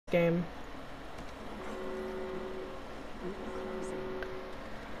game.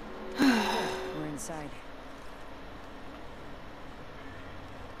 We're inside.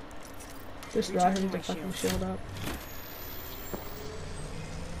 Just allow him to fucking shield up.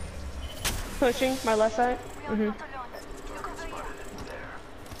 Pushing my left side.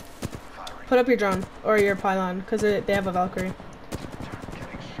 Put up your drone or your pylon, because they have a Valkyrie.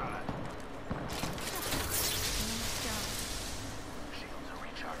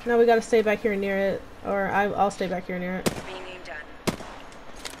 No, we gotta stay back here near it, or I'll stay back here near it.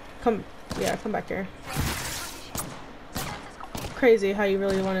 Come back here. Crazy how you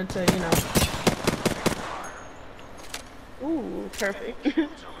really wanted to, you know. Ooh, perfect.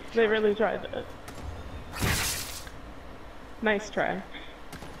 They really tried that. Nice try.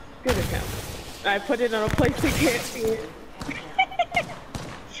 Good attempt. I put it on a place they can't see it.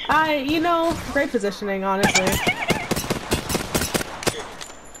 You know, great positioning, honestly.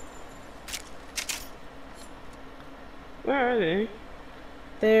 Where are they?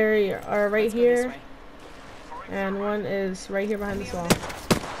 They are right here, and one is right here behind this wall.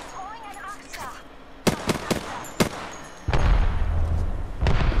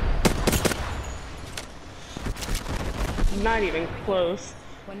 Not even close.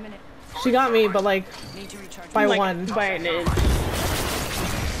 1 minute. She got me, but like by Like, one. by an inch.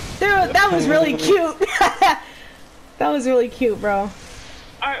 Dude, that was really cute. That was really cute, bro.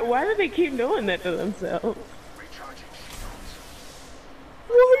 Alright, why do they keep doing that to themselves?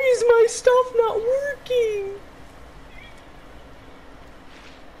 Why is my stuff not working?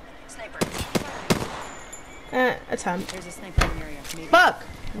 Sniper. Attempt. There's a sniper in the area. Maybe. Fuck!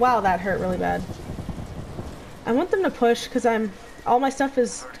 Wow, that hurt really bad. I want them to push because all my stuff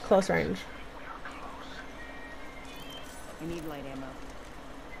is close range. I need light ammo.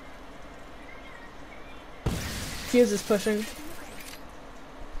 Fuse is pushing.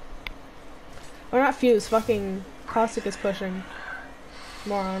 Or not Fuse, fucking Caustic is pushing.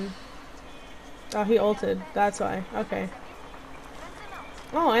 Moron. Oh, he ulted. That's why. Okay.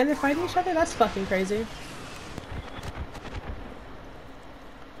 Oh, and they're fighting each other? That's fucking crazy.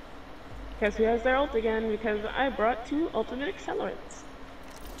 Guess who has their ult again? Because I brought 2 ultimate accelerants.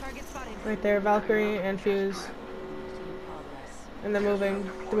 Target spotted. Right there, Valkyrie and Fuse. And they're moving.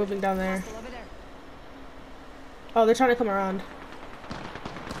 They're moving down there. Hostile over there. Oh, they're trying to come around.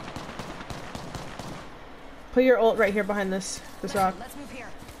 Put your ult right here behind this rock. Let's move here.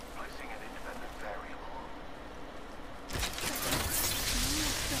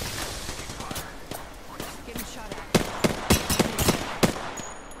 Getting shot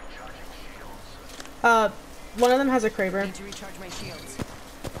at. One of them has a Kraber. Need to recharge my shields.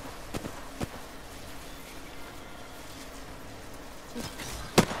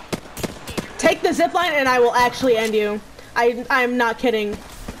 Take the zipline and I will actually end you. I'm not kidding.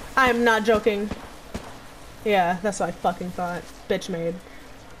 I'm not joking. Yeah, that's what I fucking thought. Bitch made.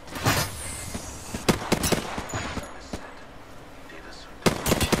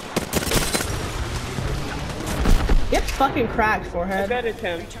 Get fucking cracked, A forehead. good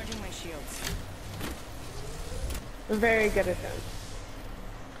attempt. Recharging my shields. A very good attempt.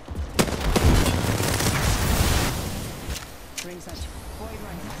 Ring such. Void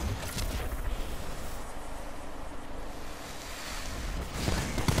run.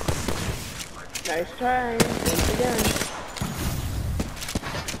 Nice try. Once again.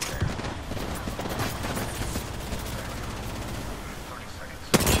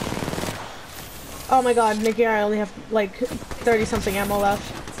 Oh my god, Nikki, I only have like 30 something ammo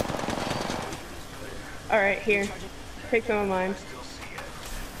left. Alright, here. Take some of mine.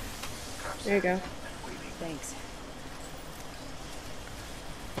 There you go. Thanks.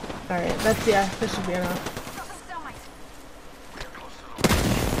 Alright, that should be enough.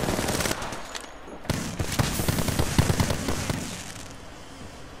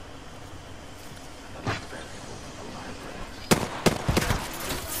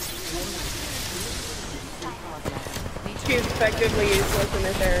 She's effectively useless in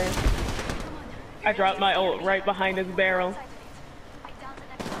this area. I dropped my ult right behind his barrel.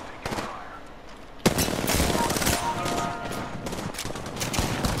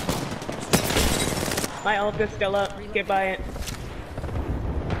 My ult is still up. Get by it.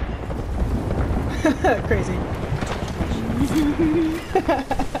 Crazy.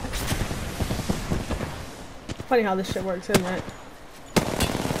 Funny how this shit works, isn't it?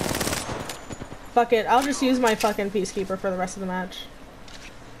 Fuck it, I'll just use my fucking Peacekeeper for the rest of the match.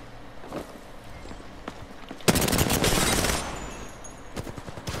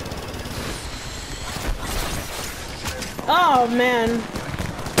 Oh man.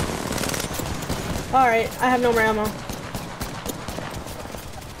 Alright, I have no more ammo.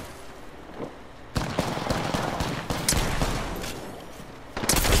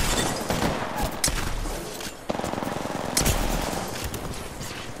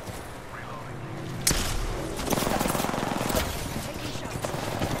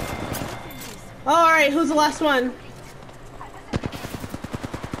 Alright, who's the last one?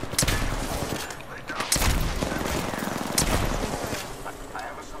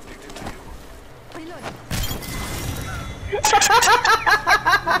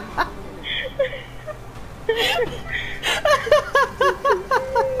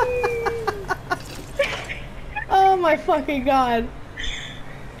 Oh my fucking god.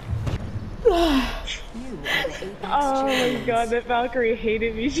 Oh my god, that Valkyrie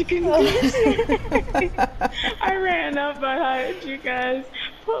hated me. She couldn't do shit. I ran up behind you guys,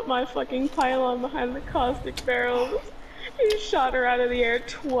 put my fucking pylon behind the caustic barrels. You shot her out of the air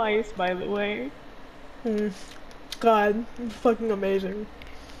twice, by the way. God, fucking amazing.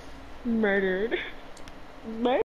 Murdered.